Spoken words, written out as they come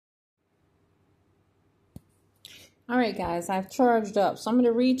All right, guys, I've charged up. So I'm going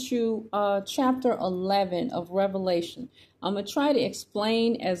to read you chapter 11 of Revelation. I'm going to try to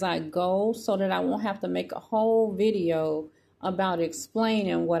explain as I go so that I won't have to make a whole video about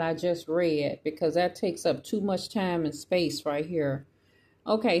explaining what I just read, because that takes up too much time and space right here.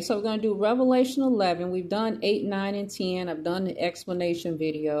 Okay, so we're going to do Revelation 11. We've done 8, 9, and 10. I've done the explanation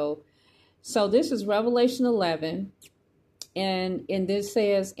video. So this is Revelation 11. And this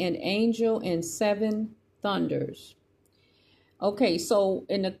says, an angel and 7 thunders. Okay, so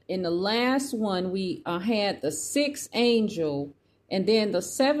in the last one, we had the 6th angel, and then the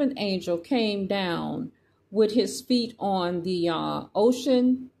 7th angel came down with his feet on the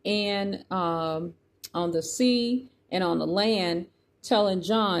ocean and on the sea and on the land, telling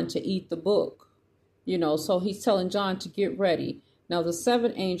John to eat the book. You know, so he's telling John to get ready. Now, the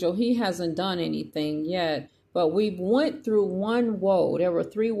 7th angel, he hasn't done anything yet, but we went through one woe. There were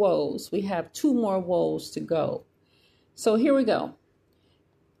 3 woes. We have 2 more woes to go. So here we go.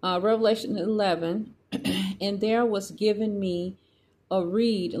 Revelation 11, and there was given me a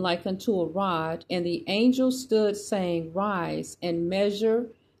reed like unto a rod, and the angel stood saying, rise and measure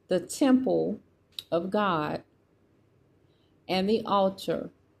the temple of God and the altar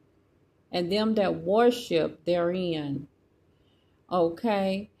and them that worship therein.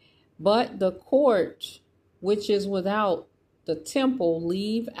 Okay, but the court which is without the temple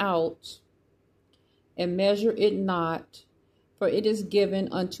leave out, and measure it not, for it is given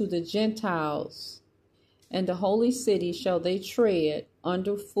unto the Gentiles, and the holy city shall they tread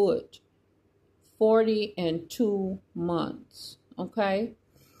under foot 42 months. Okay,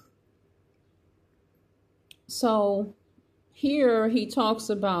 so here he talks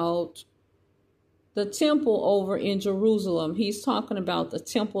about the temple over in Jerusalem. He's talking about the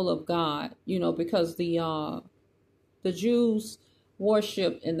temple of God, you know, because the Jews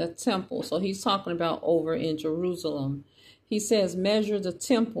worship in the temple. So he's talking about over in Jerusalem. He says, measure the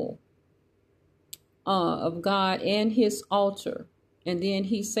temple of God and his altar. And then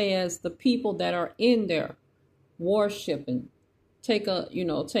he says the people that are in there worshiping, take a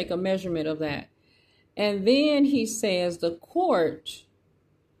measurement of that. And then he says the court,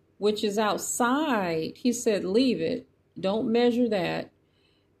 which is outside, he said, leave it. Don't measure that.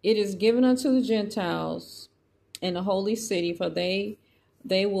 It is given unto the Gentiles and the holy city, for they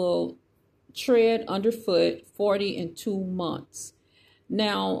will tread underfoot 42 months.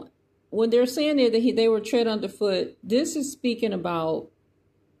 Now, when they're saying there that they were tread underfoot, this is speaking about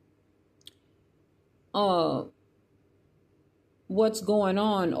what's going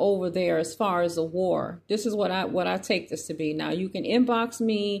on over there as far as the war. This is what I take this to be. Now, you can inbox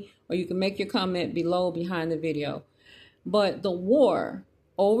me or you can make your comment below behind the video. But the war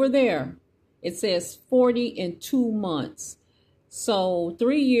over there, it says 42 months. So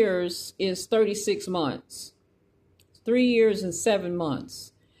 3 years is 36 months. 3 years and 7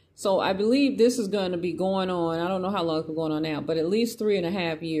 months. So I believe this is going to be going on. I don't know how long it's going on now, but at least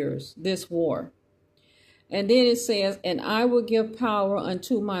 3.5 years, this war. And then it says, and I will give power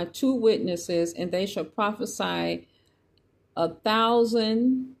unto my 2 witnesses, and they shall prophesy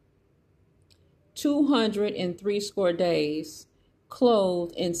 1,260 days,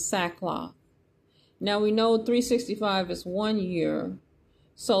 clothed in sackcloth. Now we know 365 is 1 year.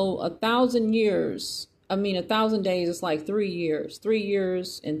 So 1,000 days is like 3 years. 3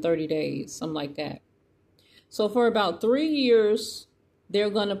 years and 30 days, something like that. So for about 3 years,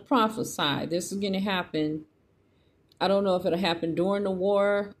 they're going to prophesy. This is going to happen. I don't know if it'll happen during the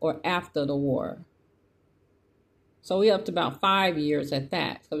war or after the war. So we're up to about 5 years at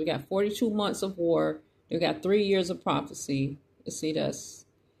that. So we got 42 months of war. We got 3 years of prophecy. Let's see, that's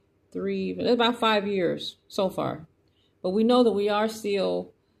 3, but it's about 5 years so far. But we know that we are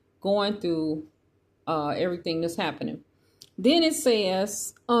still going through everything that's happening. Then it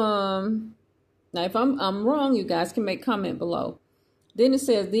says, now if I'm wrong, you guys can make comment below. Then it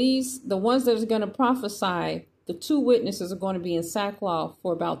says the ones that are going to prophesy, the 2 witnesses are going to be in sackcloth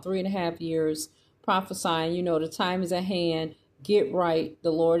for about 3.5 years, prophesying, you know, the time is at hand, get right,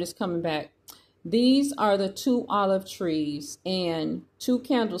 the Lord is coming back. These are the 2 olive trees and 2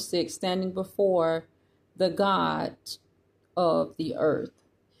 candlesticks standing before the God of the earth.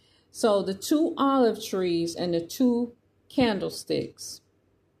 So the 2 olive trees and the 2 candlesticks.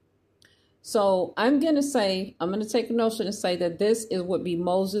 So I'm going to take a notion and say that this would be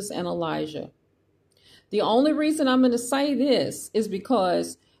Moses and Elijah. The only reason I'm going to say this is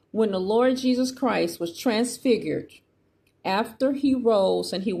because when the Lord Jesus Christ was transfigured, after he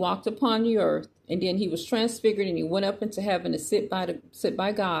rose and he walked upon the earth, and then he was transfigured and he went up into heaven to sit by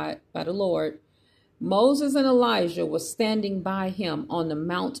God, by the Lord, Moses and Elijah were standing by him on the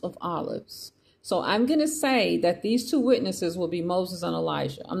Mount of Olives. So I'm going to say that these two witnesses will be Moses and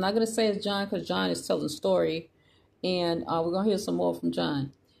Elijah. I'm not going to say it's John because John is telling the story, and we're going to hear some more from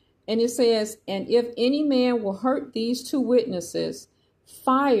John. And it says, and if any man will hurt these two witnesses,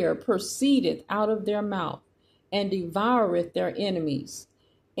 fire proceedeth out of their mouth and devoureth their enemies.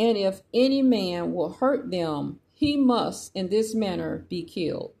 And if any man will hurt them, he must in this manner be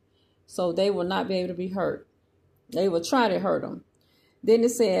killed. So they will not be able to be hurt. They will try to hurt them. Then it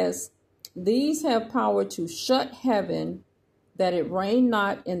says, these have power to shut heaven, that it rain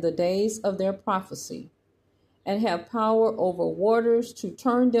not in the days of their prophecy, and have power over waters to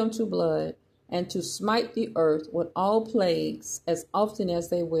turn them to blood, and to smite the earth with all plagues as often as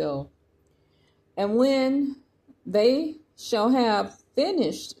they will. And when they shall have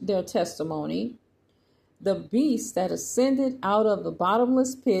finished their testimony, the beast that ascended out of the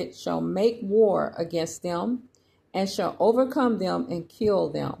bottomless pit shall make war against them, and shall overcome them and kill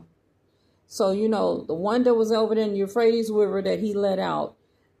them. So, the one that was over there in the Euphrates River that he let out,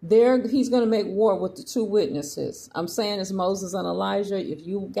 there he's going to make war with the two witnesses. I'm saying it's Moses and Elijah. If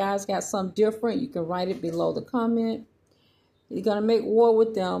you guys got something different, you can write it below the comment. He's going to make war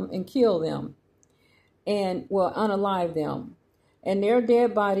with them and kill them, and unalive them. And their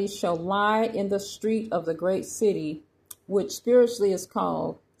dead bodies shall lie in the street of the great city, which spiritually is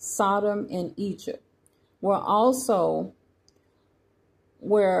called Sodom and Egypt, where also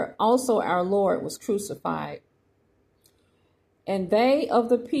our Lord was crucified. And they of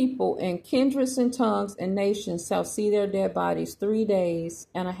the people and kindreds and tongues and nations shall see their dead bodies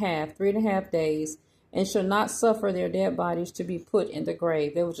 3.5 days, and shall not suffer their dead bodies to be put in the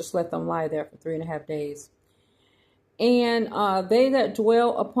grave. They will just let them lie there for 3.5 days. And they that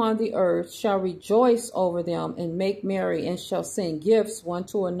dwell upon the earth shall rejoice over them and make merry, and shall send gifts one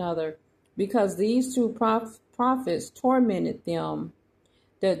to another, because these two prophets tormented them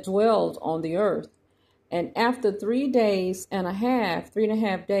that dwelled on the earth. And after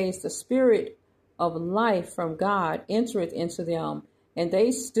 3.5 days, the spirit of life from God entereth into them, and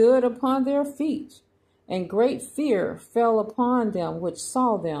they stood upon their feet, and great fear fell upon them which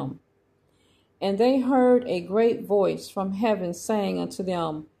saw them. And they heard a great voice from heaven saying unto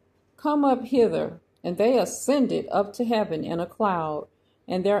them, Come up hither. And they ascended up to heaven in a cloud,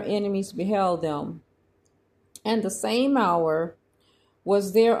 and their enemies beheld them. And the same hour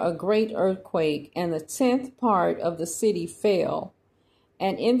was there a great earthquake, and the 10th part of the city fell.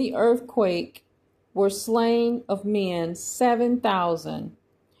 And in the earthquake were slain of men 7,000,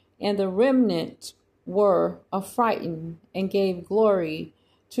 and the remnant were affrighted and gave glory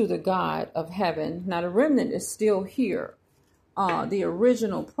to the God of heaven. Now the remnant is still here. The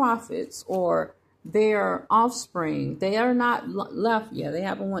original prophets or their offspring, they are not left yet. They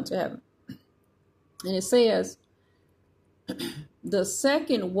haven't went to heaven. And it says, the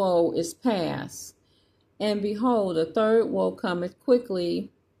second woe is past, and behold, the third woe cometh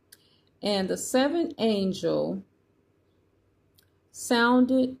quickly. And the seventh angel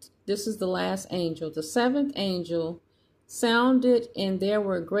sounded, this is the last angel, the seventh angel sounded, and there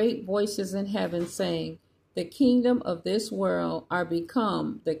were great voices in heaven saying, The kingdom of this world are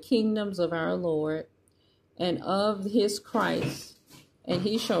become the kingdoms of our Lord and of his Christ, and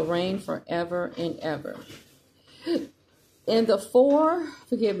he shall reign forever and ever. And the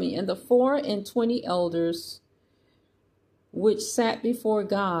 24 elders which sat before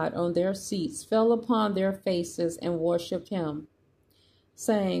God on their seats fell upon their faces and worshipped him,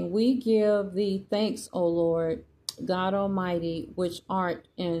 saying, We give thee thanks, O Lord, God Almighty, which art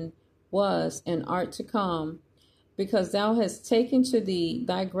and was and art to come, because thou hast taken to thee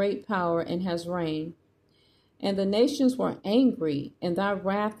thy great power and hast reigned. And the nations were angry, and thy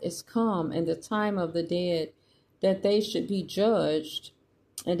wrath is come, and the time of the dead, that they should be judged,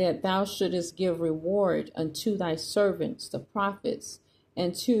 and that thou shouldest give reward unto thy servants, the prophets,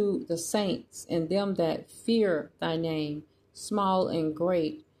 and to the saints, and them that fear thy name, small and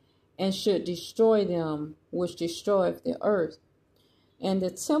great, and should destroy them which destroyeth the earth. And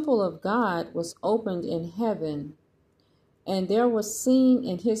the temple of God was opened in heaven, and there was seen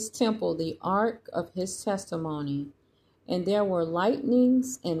in his temple the ark of his testimony. And there were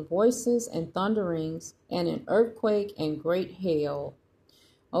lightnings and voices and thunderings and an earthquake and great hail.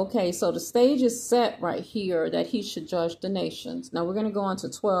 Okay, so the stage is set right here that he should judge the nations. Now we're going to go on to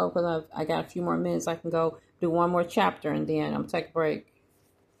 12 because I got a few more minutes. I can go do one more chapter and then I'm going to take a break.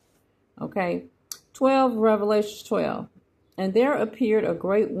 Okay, 12, Revelation 12. And there appeared a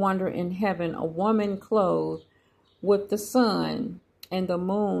great wonder in heaven, a woman clothed with the sun and the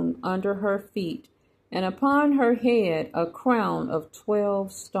moon under her feet, and upon her head a crown of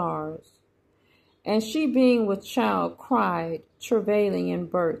 12 stars. And she, being with child, cried, travailing in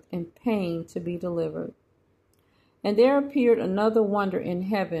birth, and pain to be delivered. And there appeared another wonder in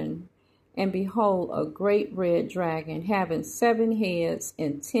heaven, and behold, a great red dragon, having 7 heads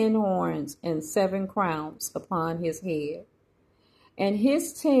and 10 horns and 7 crowns upon his head. And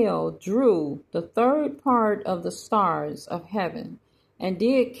his tail drew the 3rd part of the stars of heaven, and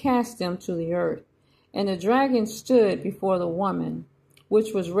did cast them to the earth. And the dragon stood before the woman,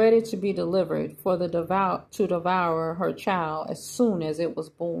 which was ready to be delivered to devour her child as soon as it was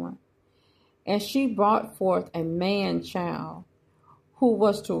born. And she brought forth a man child, who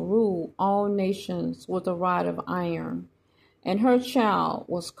was to rule all nations with a rod of iron. And her child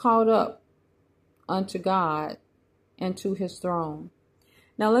was caught up unto God and to his throne.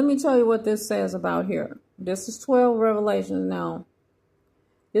 Now let me tell you what this says about here. This is 12 Revelations now.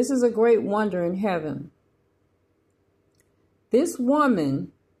 This is a great wonder in heaven. This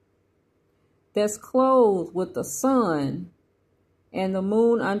woman that's clothed with the sun and the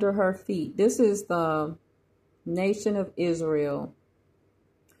moon under her feet. This is the nation of Israel.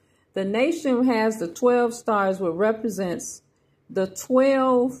 The nation has the 12 stars, which represents the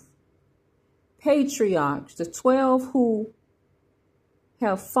 12 patriarchs, the 12 who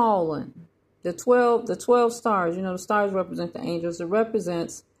have fallen. The 12 stars, the stars represent the angels. It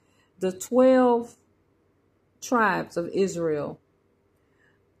represents the 12 tribes of Israel.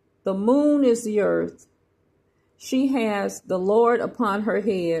 The moon is the earth. She has the Lord upon her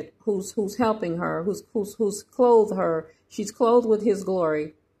head, who's helping her, who's clothed her. She's clothed with his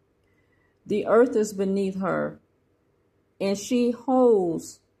glory. The earth is beneath her, and she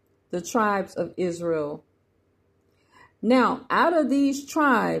holds the tribes of Israel. Now, out of these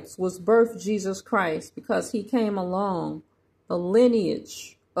tribes was birthed Jesus Christ, because he came along the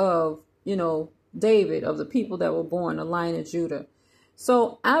lineage of, David, of the people that were born, the line of Judah.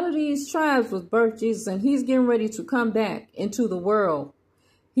 So out of these tribes was birthed Jesus, and he's getting ready to come back into the world.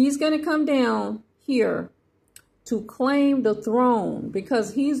 He's going to come down here to claim the throne,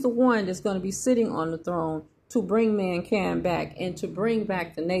 because he's the one that's going to be sitting on the throne to bring mankind back and to bring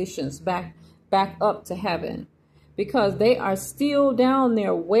back the nations back up to heaven, because they are still down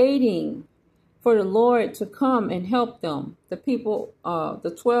there waiting for the Lord to come and help them. The people,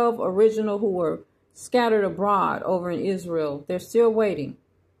 the 12 original who were scattered abroad over in Israel, they're still waiting.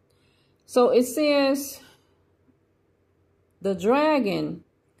 So it says, the dragon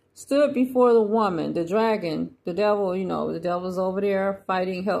stood before the woman. The dragon, the devil, the devil's over there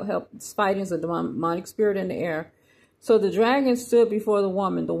fighting, fighting a demonic spirit in the air. So the dragon stood before the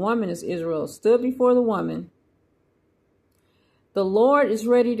woman. The woman is Israel. Stood before the woman. The Lord is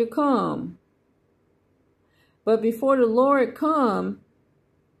ready to come. But before the Lord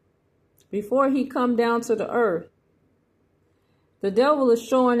before he come down to the earth, the devil is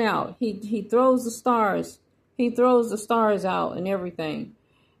showing out. He throws the stars. He throws the stars out and everything.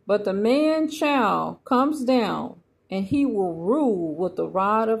 But the man child comes down, and he will rule with the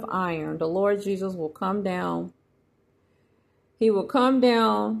rod of iron. The Lord Jesus will come down. He will come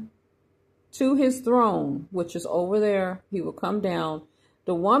down to his throne, which is over there. He will come down.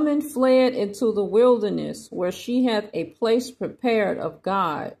 The woman fled into the wilderness, where she hath a place prepared of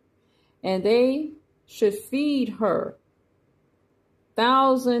God, and they should feed her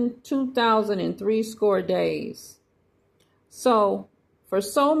 1,000, 2,000, and 60 days. So for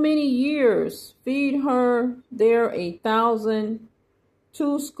so many years, feed her there 1,000,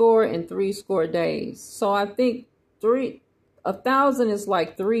 200, and 60 days. So I think 1,000 is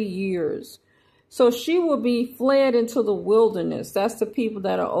like 3 years. So she will be fled into the wilderness. That's the people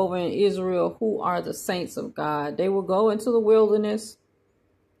that are over in Israel, who are the saints of God. They will go into the wilderness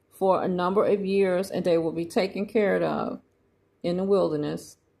for a number of years, and they will be taken care of in the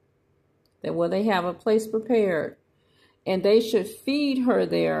wilderness, where they have a place prepared, and they should feed her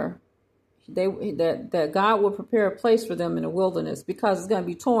there. That God will prepare a place for them in the wilderness, because it's going to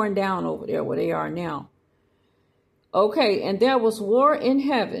be torn down over there where they are now. Okay, and there was war in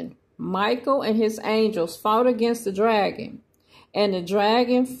heaven. Michael and his angels fought against the dragon, and the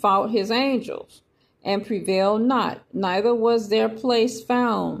dragon fought his angels, and prevailed not, neither was their place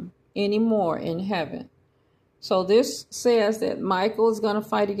found any more in heaven. So this says that Michael is going to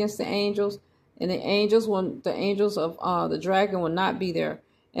fight against the angels, and the angels of the dragon will not be there.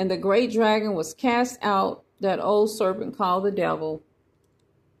 And the great dragon was cast out, that old serpent called the devil,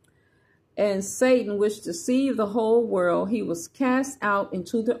 and Satan, which deceived the whole world. He was cast out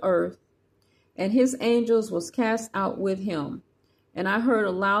into the earth, and his angels was cast out with him. And I heard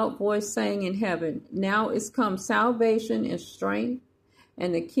a loud voice saying in heaven, now is come salvation and strength,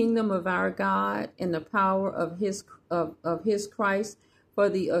 and the kingdom of our God, and the power of his Christ. For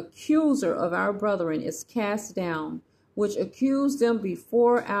the accuser of our brethren is cast down, which accused them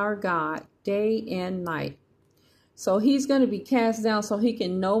before our God day and night. So he's going to be cast down so he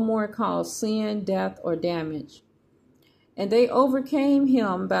can no more cause sin, death, or damage. And they overcame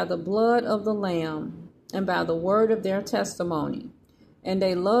him by the blood of the Lamb and by the word of their testimony. And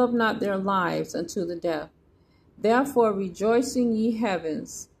they loved not their lives unto the death. Therefore rejoicing ye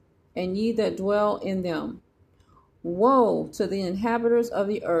heavens, and ye that dwell in them. Woe to the inhabitants of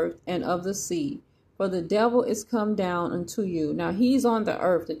the earth and of the sea, for the devil is come down unto you. Now he's on the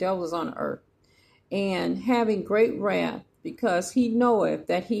earth, the devil is on the earth, and having great wrath, because he knoweth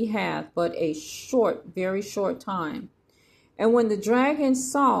that he hath but a short, very short time. And when the dragon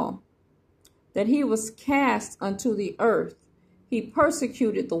saw that he was cast unto the earth, he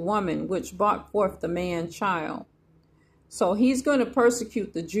persecuted the woman which brought forth the man child. So he's going to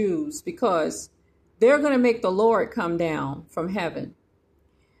persecute the Jews because they're going to make the Lord come down from heaven.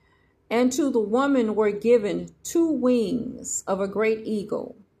 And to the woman were given 2 wings of a great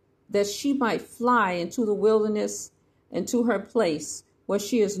eagle, that she might fly into the wilderness and to her place where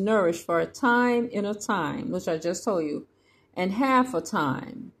she is nourished for a time and a time, which I just told you, and half a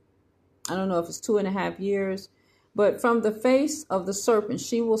time. I don't know if it's 2.5 years, but from the face of the serpent,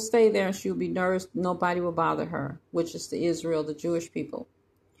 she will stay there and she will be nourished. Nobody will bother her, which is the Israel, the Jewish people.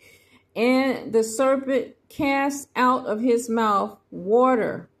 And the serpent cast out of his mouth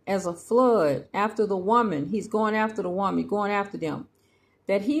water as a flood after the woman. He's going after the woman, going after them,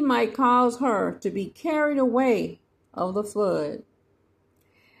 that he might cause her to be carried away of the flood.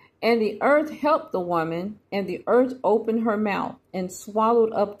 And the earth helped the woman, and the earth opened her mouth and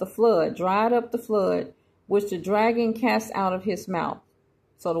swallowed up the flood, dried up the flood, which the dragon cast out of his mouth.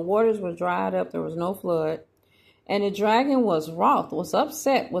 So the waters were dried up, there was no flood. And the dragon was wroth, was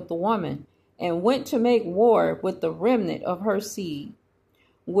upset with the woman, and went to make war with the remnant of her seed,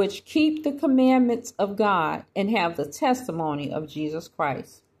 which keep the commandments of God and have the testimony of Jesus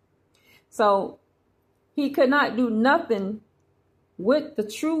Christ. So he could not do nothing with the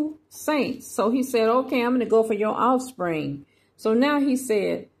true saints. So he said, okay, I'm going to go for your offspring. So now he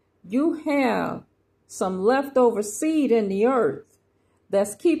said, you have some leftover seed in the earth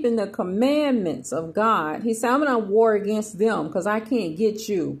that's keeping the commandments of God. He said, I'm going to war against them because I can't get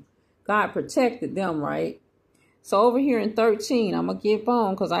you. God protected them, right? So over here in 13, I'm going to get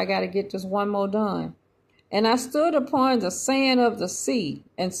on because I got to get this one more done. And I stood upon the sand of the sea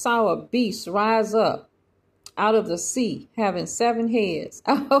and saw a beast rise up out of the sea, having 7 heads.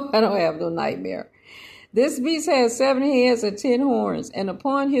 I hope I don't have no nightmare. This beast had 7 heads and 10 horns, and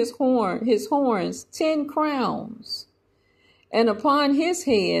upon his horns 10 crowns, and upon his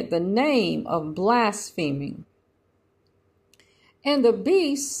head the name of blaspheming. And the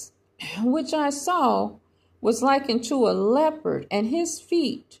beast which I saw was like unto a leopard, and his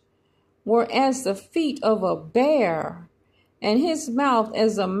feet were as the feet of a bear, and his mouth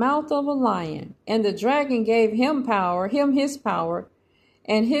as the mouth of a lion. And the dragon gave him his power,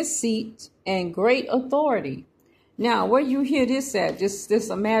 and his seat, and great authority. Now, where you hear this at, this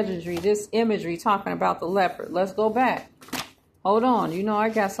imagery, this imagery talking about the leopard. Let's go back. Hold on. You know, I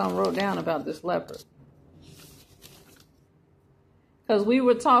got something wrote down about this leopard. Because we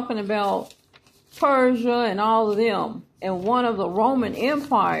were talking about Persia and all of them, and one of the Roman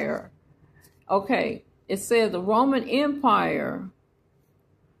Empire. Okay, it said the Roman Empire,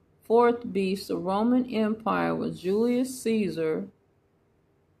 4th beast, the Roman Empire was Julius Caesar.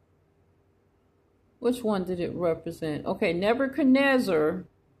 Which one did it represent? Okay, Nebuchadnezzar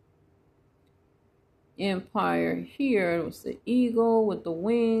Empire. Here it was the eagle with the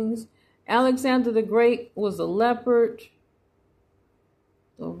wings. Alexander the Great was a leopard.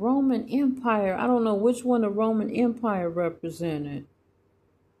 The Roman Empire, I don't know which one the Roman Empire represented.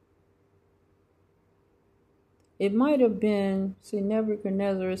 It might have been, see,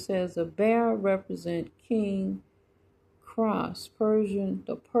 Nebuchadnezzar, it says the bear represent King Cross.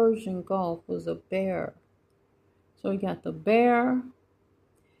 The Persian Gulf was a bear. So we got the bear.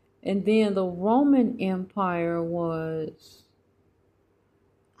 And then the Roman Empire was,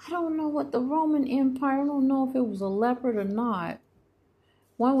 I don't know what the Roman Empire, I don't know if it was a leopard or not.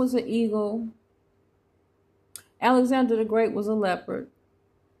 One was an eagle. Alexander the Great was a leopard.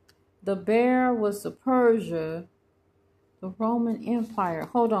 The bear was the Persia. The Roman Empire.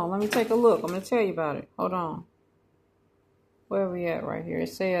 Hold on, let me take a look. I'm going to tell you about it. Hold on. Where are we at right here? It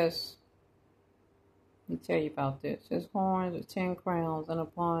says, let me tell you about this. His horns with 10 crowns, and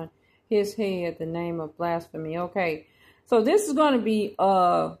upon his head the name of blasphemy. Okay, so this is going to be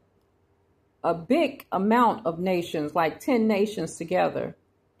a big amount of nations, like 10 nations together.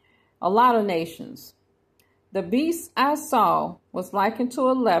 A lot of nations. The beast I saw was likened to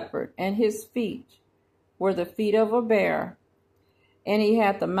a leopard, and his feet were the feet of a bear, and he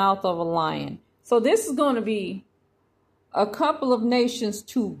had the mouth of a lion. So this is going to be a couple of nations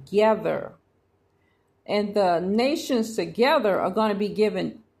together. And the nations together are going to be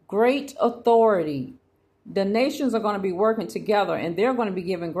given great authority. The nations are going to be working together, and they're going to be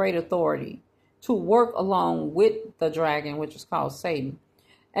given great authority to work along with the dragon, which is called Satan.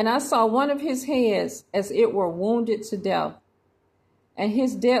 And I saw one of his heads as it were wounded to death, and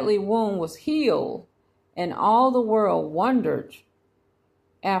his deadly wound was healed, and all the world wondered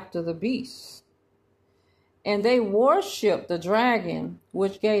after the beast. And they worshipped the dragon,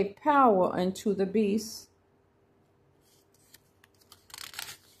 which gave power unto the beast,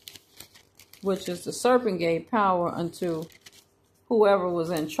 which is the serpent gave power unto whoever was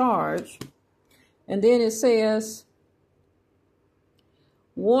in charge. And then it says,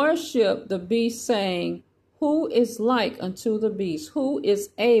 worship the beast, saying, who is like unto the beast? Who is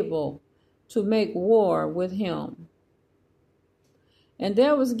able to make war with him? And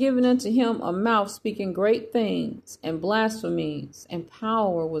there was given unto him a mouth speaking great things and blasphemies, and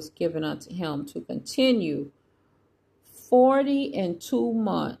power was given unto him to continue 42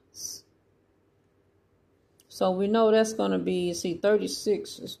 months. So we know that's going to be,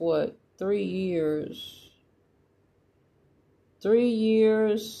 36 is what? 3 years. 3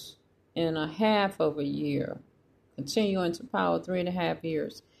 years and a half of a year. Continuing to power 3.5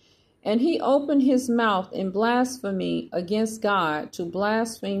 years. And he opened his mouth in blasphemy against God, to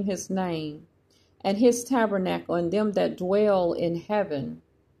blaspheme his name and his tabernacle and them that dwell in heaven.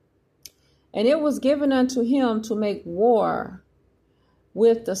 And it was given unto him to make war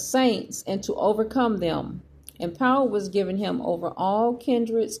with the saints and to overcome them. And power was given him over all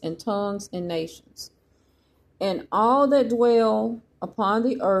kindreds and tongues and nations. And all that dwell upon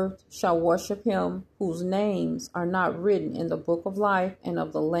the earth shall worship him, whose names are not written in the book of life and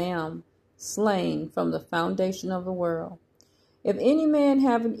of the Lamb slain from the foundation of the world. If any man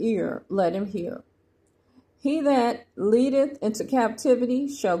have an ear, let him hear. He that leadeth into captivity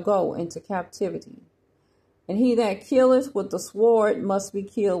shall go into captivity. And he that killeth with the sword must be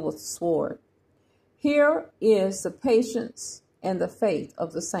killed with the sword. Here is the patience and the faith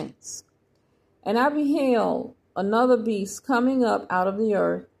of the saints. And I beheld another beast coming up out of the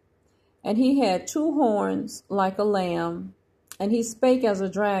earth, and he had 2 horns like a lamb, and he spake as a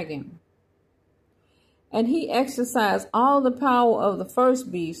dragon. And he exercised all the power of the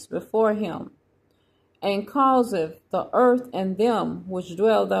first beast before him, and causeth the earth and them which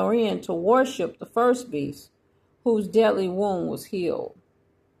dwell therein to worship the first beast, whose deadly wound was healed.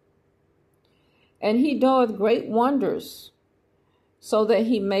 And he doeth great wonders, so that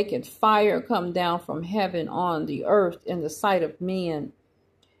he maketh fire come down from heaven on the earth in the sight of men,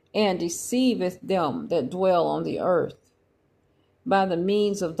 and deceiveth them that dwell on the earth by the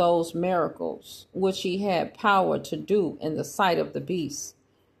means of those miracles which he had power to do in the sight of the beast,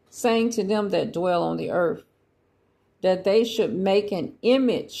 saying to them that dwell on the earth, that they should make an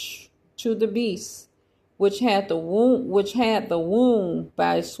image to the beast, which had the wound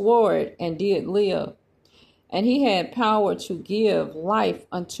by a sword, and did live. And he had power to give life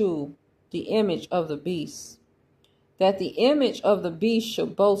unto the image of the beast, that the image of the beast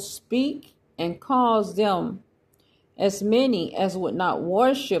should both speak and cause them, as many as would not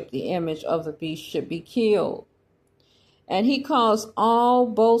worship the image of the beast, should be killed. And he caused all,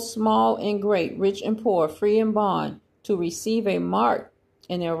 both small and great, rich and poor, free and bond, to receive a mark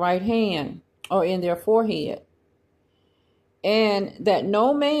in their right hand or in their forehead, and that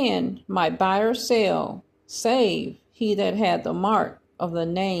no man might buy or sell, save he that had the mark of the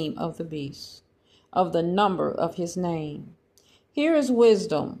name of the beast, of the number of his name. Here is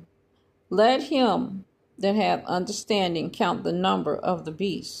wisdom. Let him that hath understanding count the number of the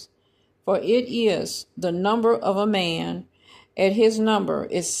beast, for it is the number of a man, and his number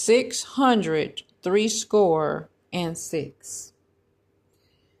is 666.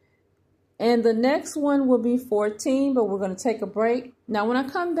 And the next one will be 14, but we're going to take a break. Now, when I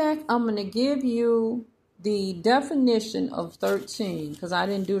come back, I'm going to give you the definition of 13, because I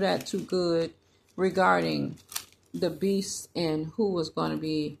didn't do that too good regarding the beast and who was going to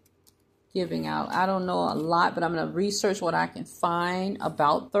be giving out. I don't know a lot, but I'm going to research what I can find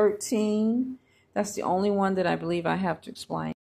about 13. That's the only one that I believe I have to explain.